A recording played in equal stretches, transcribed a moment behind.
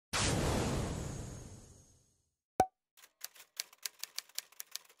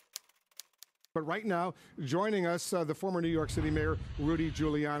But right now, joining us, the former New York City Mayor, Rudy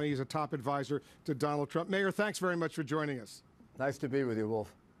Giuliani. He's a top advisor to Donald Trump. Mayor, thanks very much for joining us. Nice to be with you,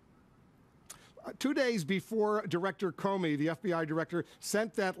 Wolf. 2 days before Director Comey, the FBI director,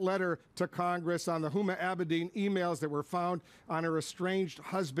 sent that letter to Congress on the Huma Abedin emails that were found on her estranged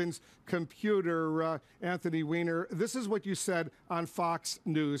husband's computer, Anthony Weiner, this is what you said on Fox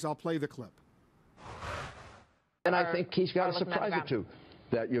News. I'll play the clip. And I think he's got a surprise or two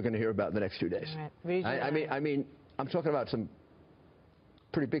that you're going to hear about in the next 2 days. Right. I mean, I'm talking about some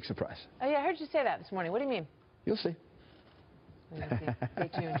pretty big surprise. Oh, yeah, I heard you say that this morning. What do you mean? You'll see. Stay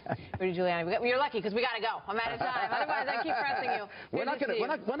tuned. Rudy Giuliani, you're lucky because we got to go. I'm out of time. Otherwise, I keep pressing you. We're not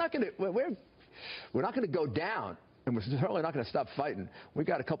going to go down, and we're certainly not going to stop fighting. We've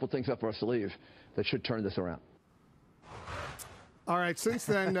got a couple things up our sleeve that should turn this around. All right. Since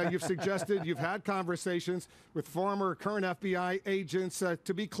then, you've suggested you've had conversations with former, current FBI agents.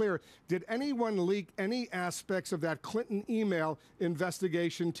 To be clear, did anyone leak any aspects of that Clinton email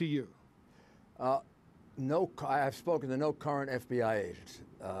investigation to you? No, I have spoken to no current FBI agents.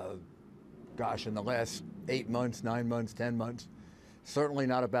 Gosh, in the last 8 months, 9 months, 10 months, certainly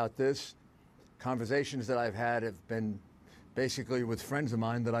not about this. Conversations that I've had have been basically with friends of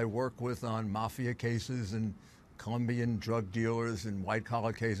mine that I work with on mafia cases and Colombian drug dealers and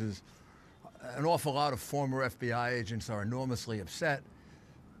white-collar cases. An awful lot of former FBI agents are enormously upset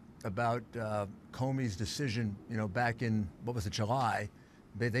about Comey's decision, back in, July.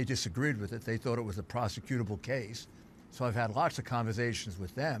 They disagreed with it. They thought it was a prosecutable case. So I've had lots of conversations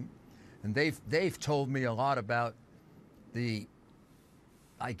with them, and they've told me a lot about the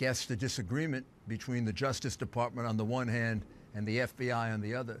disagreement between the Justice Department on the one hand and the FBI on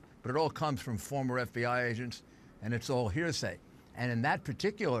the other. But it all comes from former FBI agents, and it's all hearsay. And in that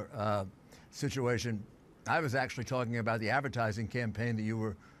particular situation, I was actually talking about the advertising campaign that you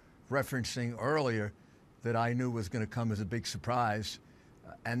were referencing earlier that I knew was going to come as a big surprise.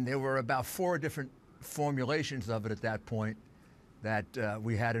 And there were about 4 different formulations of it at that point that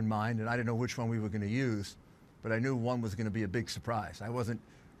we had in mind, and I didn't know which one we were going to use, but I knew one was going to be a big surprise. I wasn't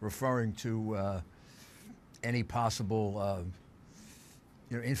referring to any possible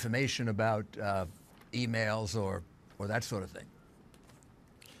information about emails or that sort of thing.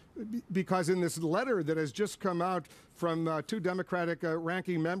 Because in this letter that has just come out from 2 Democratic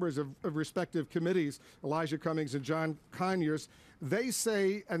ranking members of respective committees, Elijah Cummings and John Conyers, they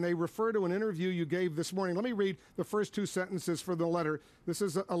say, and they refer to an interview you gave this morning. Let me read the first 2 sentences for the letter. This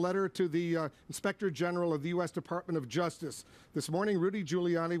is a letter to the Inspector General of the U.S. Department of Justice. This morning, Rudy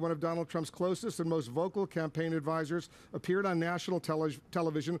Giuliani, one of Donald Trump's closest and most vocal campaign advisors, appeared on national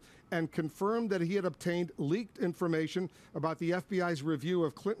television and confirmed that he had obtained leaked information about the FBI's review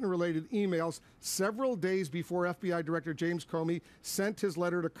of Clinton-related emails several days before FBI Director James Comey sent his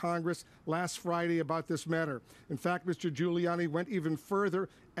letter to Congress last Friday about this matter. In fact, Mr. Giuliani went even further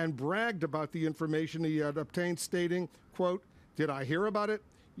and bragged about the information he had obtained, stating, quote, "Did I hear about it?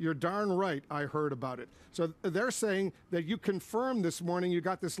 You're darn right I heard about it." So they're saying that you confirmed this morning you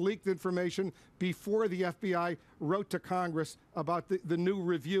got this leaked information before the FBI wrote to Congress about the new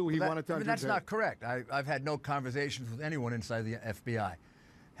review he wanted to undertake. That's not correct. I've had no conversations with anyone inside the FBI.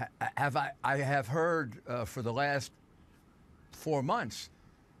 I have heard for the last 4 months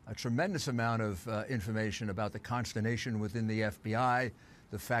a tremendous amount of information about the consternation within the FBI,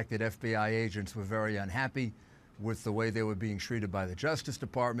 the fact that FBI agents were very unhappy with the way they were being treated by the Justice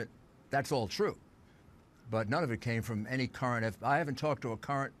Department. That's all true. But none of it came from any current I haven't talked to a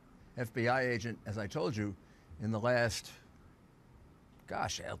current FBI agent, as I told you, in the last,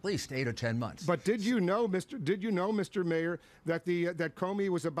 at least 8 or 10 months. But did you know, Mr. Mayor, that that Comey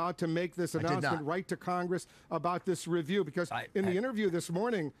was about to make this announcement right to Congress about this review? Because in the interview this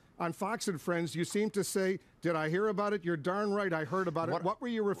morning on Fox and Friends, you seemed to say, "Did I hear about it? You're darn right I heard about it." What were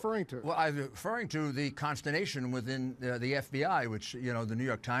you referring to? Well, I was referring to the consternation within the FBI, which the New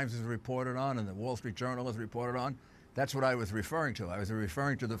York Times has reported on and the Wall Street Journal has reported on. That's what I was referring to. I was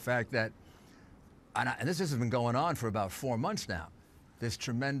referring to the fact that, and this has been going on for about 4 months now, this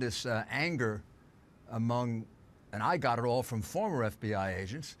tremendous anger among, and I got it all from former FBI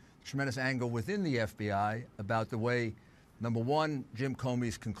agents, tremendous anger within the FBI about the way, number one, Jim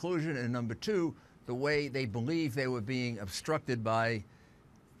Comey's conclusion, and number 2, the way they believe they were being obstructed by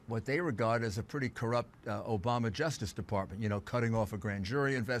what they regard as a pretty corrupt Obama Justice Department, cutting off a grand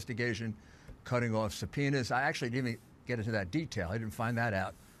jury investigation, cutting off subpoenas. I actually didn't even get into that detail. I didn't find that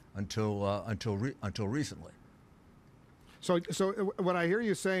out until recently. So what I hear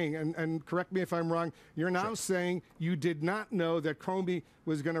you saying, and correct me if I'm wrong, you're now saying you did not know that Comey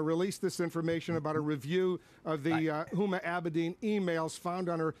was going to release this information about a review of the Huma Abedin emails found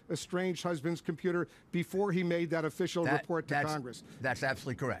on her estranged husband's computer before he made that official report to Congress. That's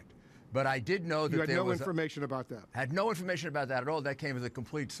absolutely correct. But I did know that you had no information about that. Had no information about that at all. That came as a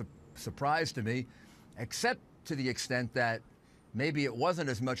complete surprise to me, except to the extent that maybe it wasn't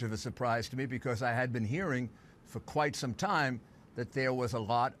as much of a surprise to me because I had been hearing for quite some time that there was a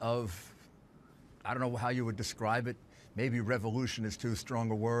lot of, I don't know how you would describe it, maybe revolution is too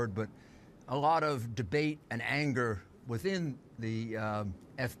strong a word, but a lot of debate and anger within the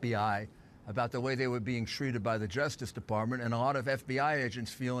FBI about the way they were being treated by the Justice Department, and a lot of FBI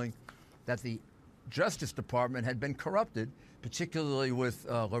agents feeling that the Justice Department had been corrupted, particularly with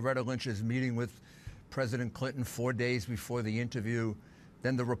Loretta Lynch's meeting with President Clinton 4 days before the interview,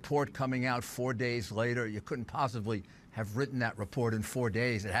 then the report coming out 4 days later. You couldn't possibly have written that report in 4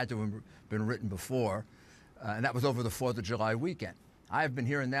 days. It had to have been written before, and that was over the 4th of July weekend. I've been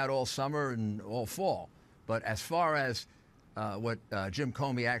hearing that all summer and all fall. But as far as what Jim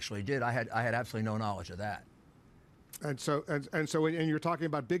Comey actually did, I had absolutely no knowledge of that. And so you're talking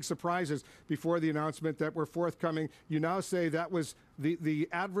about big surprises before the announcement that were forthcoming. You now say that was the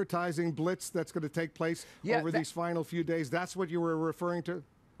advertising blitz that's going to take place over these final few days. That's what you were referring to?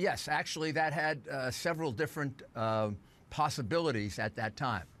 Yes, actually, that had several different possibilities at that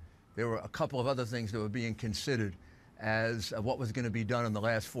time. There were a couple of other things that were being considered as what was going to be done in the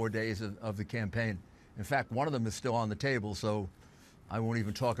last 4 days of the campaign. In fact, one of them is still on the table, so I won't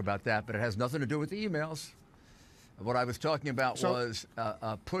even talk about that, but it has nothing to do with the emails. What I was talking about was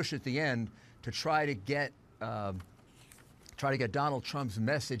a push at the end to try to get Donald Trump's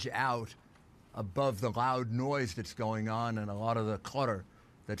message out above the loud noise that's going on and a lot of the clutter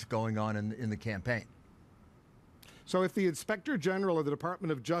that's going on in the campaign. So if the Inspector General of the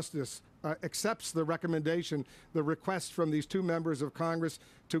Department of Justice accepts the recommendation, the request from these two members of Congress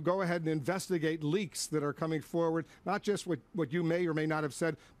to go ahead and investigate leaks that are coming forward, not just what you may or may not have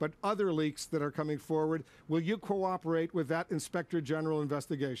said, but other leaks that are coming forward, will you cooperate with that Inspector General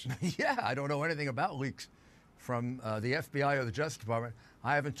investigation? Yeah, I don't know anything about leaks from the FBI or the Justice Department.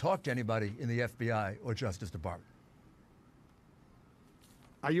 I haven't talked to anybody in the FBI or Justice Department.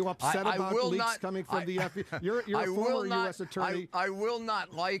 Are you upset about leaks coming from the FBI? You're a former U.S. attorney. I will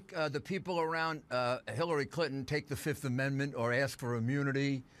not, like the people around Hillary Clinton, take the Fifth Amendment or ask for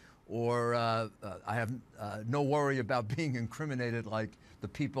immunity, or I have no worry about being incriminated like the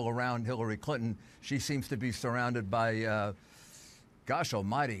people around Hillary Clinton. She seems to be surrounded by, gosh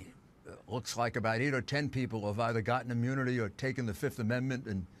almighty, looks like about 8 or 10 people have either gotten immunity or taken the Fifth Amendment,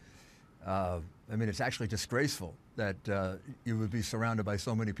 and I mean, it's actually disgraceful that you would be surrounded by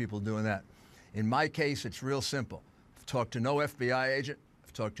so many people doing that. In my case, it's real simple. I've talked to no FBI agent.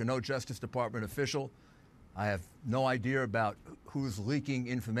 I've talked to no Justice Department official. I have no idea about who's leaking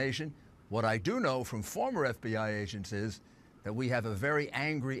information. What I do know from former FBI agents is that we have a very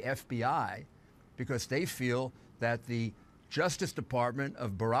angry FBI because they feel that the Justice Department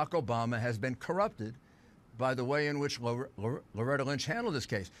of Barack Obama has been corrupted by the way in which Loretta Lynch handled this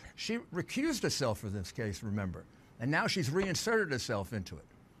case. She recused herself from this case, remember, and now she's reinserted herself into it.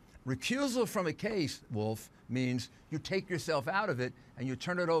 Recusal from a case, Wolf, means you take yourself out of it and you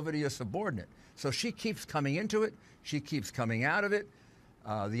turn it over to your subordinate. So she keeps coming into it, she keeps coming out of it.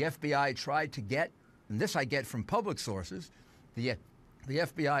 The FBI tried to get, and this I get from public sources, the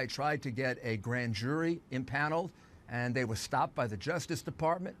FBI tried to get a grand jury impaneled, and they were stopped by the Justice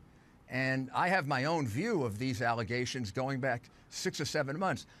Department. And I have my own view of these allegations going back 6 or 7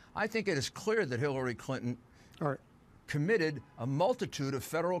 months. I think it is clear that Hillary Clinton committed a multitude of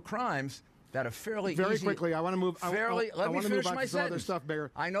federal crimes that are fairly Very quickly, I want to move. Let me finish my sentence. Other stuff,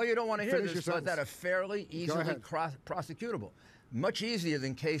 Mayor. I know you don't want to hear this, but that are fairly easily prosecutable. Much easier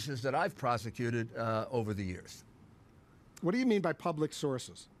than cases that I've prosecuted over the years. What do you mean by public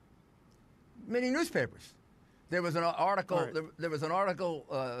sources? Many newspapers. There was an article. There was an article.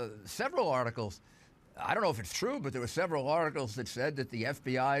 Several articles. I don't know if it's true, but there were several articles that said that the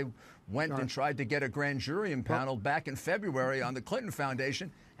FBI went and tried to get a grand jury impaneled back in February on the Clinton Foundation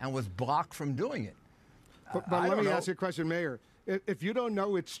and was blocked from doing it. But let me ask you a question, Mayor. If you don't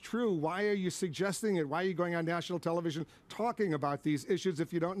know it's true, why are you suggesting it? Why are you going on national television talking about these issues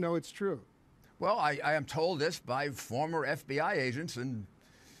if you don't know it's true? Well, I am told this by former FBI agents, and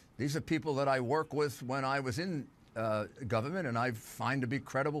these are people that I work with when I was in government, and I find to be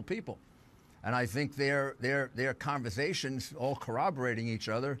credible people. And I think their conversations, all corroborating each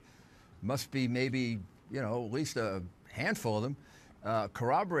other, must be maybe, at least a handful of them,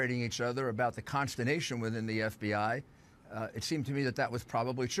 corroborating each other about the consternation within the FBI it seemed to me that that was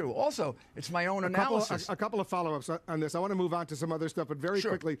probably true. Also, it's my own analysis. A couple of follow-ups on this. I want to move on to some other stuff, but very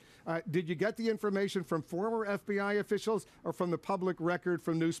quickly, did you get the information from former FBI officials or from the public record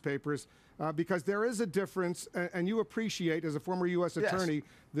from newspapers? Because there is a difference, and you appreciate, as a former U.S. attorney,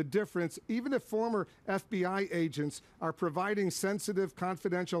 the difference. Even if former FBI agents are providing sensitive,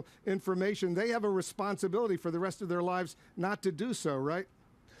 confidential information, they have a responsibility for the rest of their lives not to do so, right?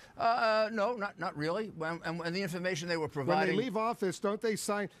 No, not really. And the information they were providing. When they leave office, don't they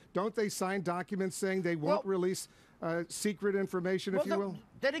sign documents saying they won't release secret information, if you will?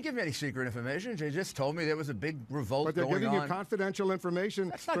 They didn't give me any secret information. They just told me there was a big revolt going on. But they're giving you confidential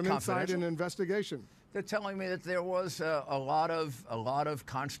information from inside an investigation. They're telling me that there was a lot of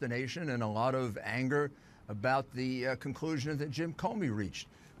consternation and a lot of anger about the conclusion that Jim Comey reached,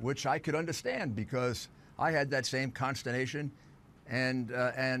 which I could understand because I had that same consternation and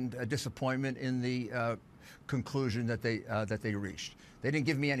a disappointment in the conclusion that they reached. They didn't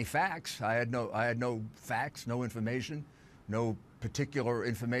give me any facts. I had no facts, no information, no particular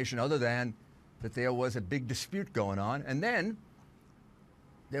information other than that there was a big dispute going on. And then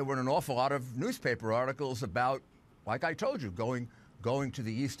there were an awful lot of newspaper articles about, like I told you, going to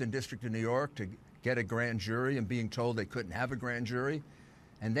the Eastern District of New York to get a grand jury and being told they couldn't have a grand jury.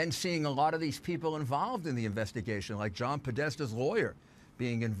 And then seeing a lot of these people involved in the investigation, like John Podesta's lawyer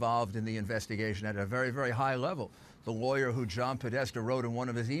being involved in the investigation at a very, very high level. The lawyer who John Podesta wrote in one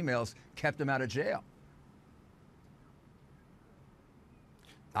of his emails kept him out of jail.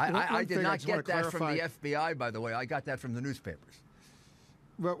 I did not get that from the FBI, by the way. I got that from the newspapers.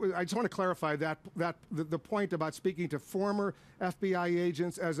 Well, I just want to clarify the point about speaking to former FBI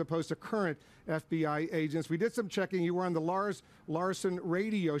agents as opposed to current FBI agents. We did some checking. You were on the Lars Larson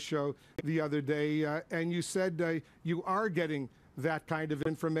radio show the other day, and you said you are getting that kind of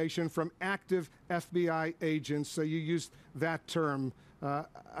information from active FBI agents. So you used that term.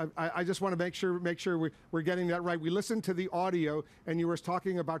 I just want to make sure we're getting that right. We listened to the audio, and you were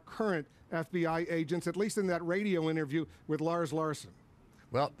talking about current FBI agents, at least in that radio interview with Lars Larson.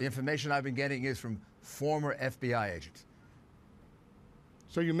 Well, the information I've been getting is from former FBI agents.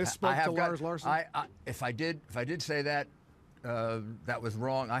 So you misspoke to Lars Larson? If I did say that, that was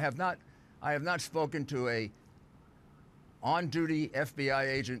wrong. I have not spoken to a on-duty FBI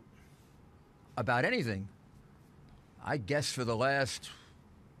agent about anything, I guess, for the last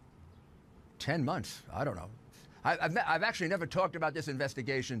 10 months. I don't know. I've actually never talked about this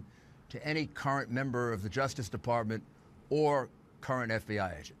investigation to any current member of the Justice Department or current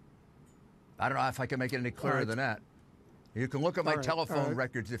FBI agent. I don't know if I can make it any clearer than that. You can look at my telephone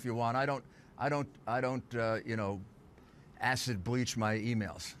records if you want. I don't you know, acid bleach my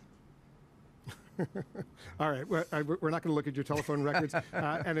emails. All right. Well, we're not going to look at your telephone records,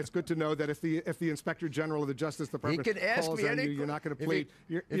 and it's good to know that if the Inspector General of the Justice Department calls on you, you're not going to plead.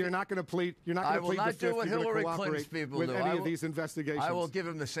 You're not going to plead. You're not going to plead the fifth. You're going to cooperate with any of these investigations. I will give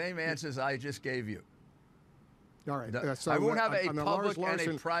him the same answers I just gave you. All right. So I won't have a public and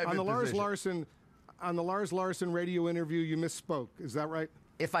a private on the Lars Larson radio interview. You misspoke. Is that right?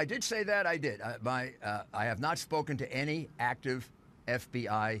 If I did say that, I did. I have not spoken to any active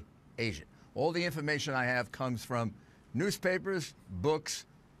FBI agent. All the information I have comes from newspapers, books,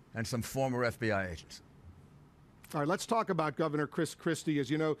 and some former FBI agents. All right, let's talk about Governor Chris Christie. As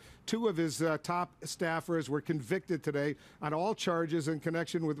you know, two of his top staffers were convicted today on all charges in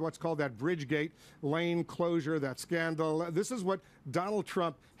connection with what's called that Bridgegate lane closure, that scandal. This is what Donald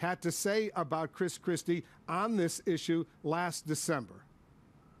Trump had to say about Chris Christie on this issue last December.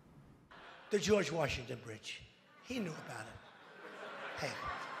 The George Washington Bridge. He knew about it. Hey.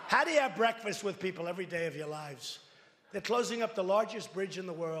 How do you have breakfast with people every day of your lives? They're closing up the largest bridge in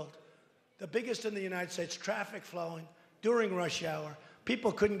the world, the biggest in the United States, traffic flowing during rush hour.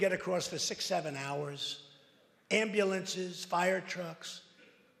 People couldn't get across for 6-7 hours. Ambulances, fire trucks.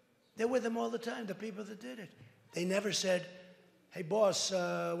 They're with them all the time, the people that did it. They never said, hey, boss,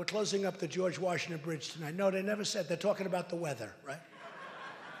 we're closing up the George Washington Bridge tonight. No, they never said. They're talking about the weather, right?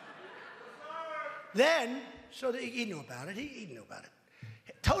 Then, so he knew about it. He knew about it.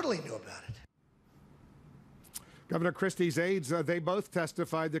 Totally knew about it. Governor Christie's aides, they both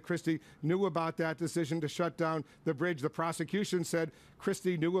testified that Christie knew about that decision to shut down the bridge. The prosecution said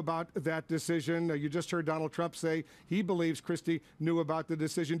Christie knew about that decision. You just heard Donald Trump say he believes Christie knew about the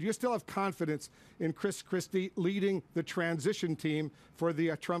decision. Do you still have confidence in Chris Christie leading the transition team for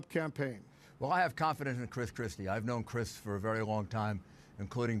the Trump campaign? Well, I have confidence in Chris Christie. I've known Chris for a very long time,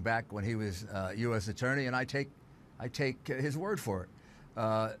 including back when he was U.S. Attorney, and I take his word for it.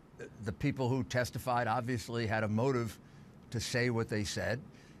 The people who testified obviously had a motive to say what they said.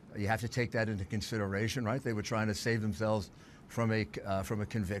 You have to take that into consideration, right? They were trying to save themselves from a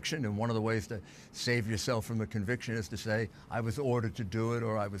conviction, and one of the ways to save yourself from a conviction is to say, I was ordered to do it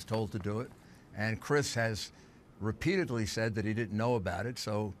or I was told to do it. And Chris has repeatedly said that he didn't know about it,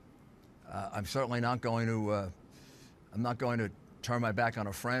 so I'm certainly not going to turn my back on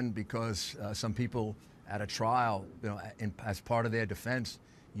a friend because some people at a trial, as part of their defense,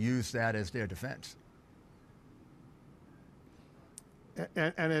 use that as their defense.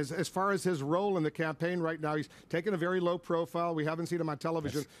 And as far as his role in the campaign right now, he's taken a very low profile. We haven't seen him on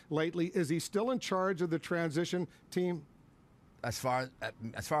television lately. Is he still in charge of the transition team? As far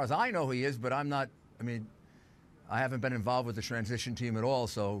as I know, he is, but I'm not. I mean, I haven't been involved with the transition team at all,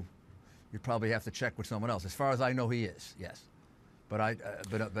 so you probably have to check with someone else. As far as I know, he is. Yes, but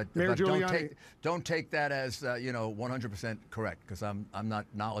don't take that as 100% correct, because I'm not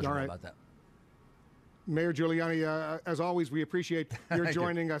knowledgeable about that. Mayor Giuliani, as always, we appreciate your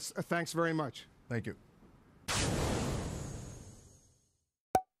joining us. Thanks very much. Thank you.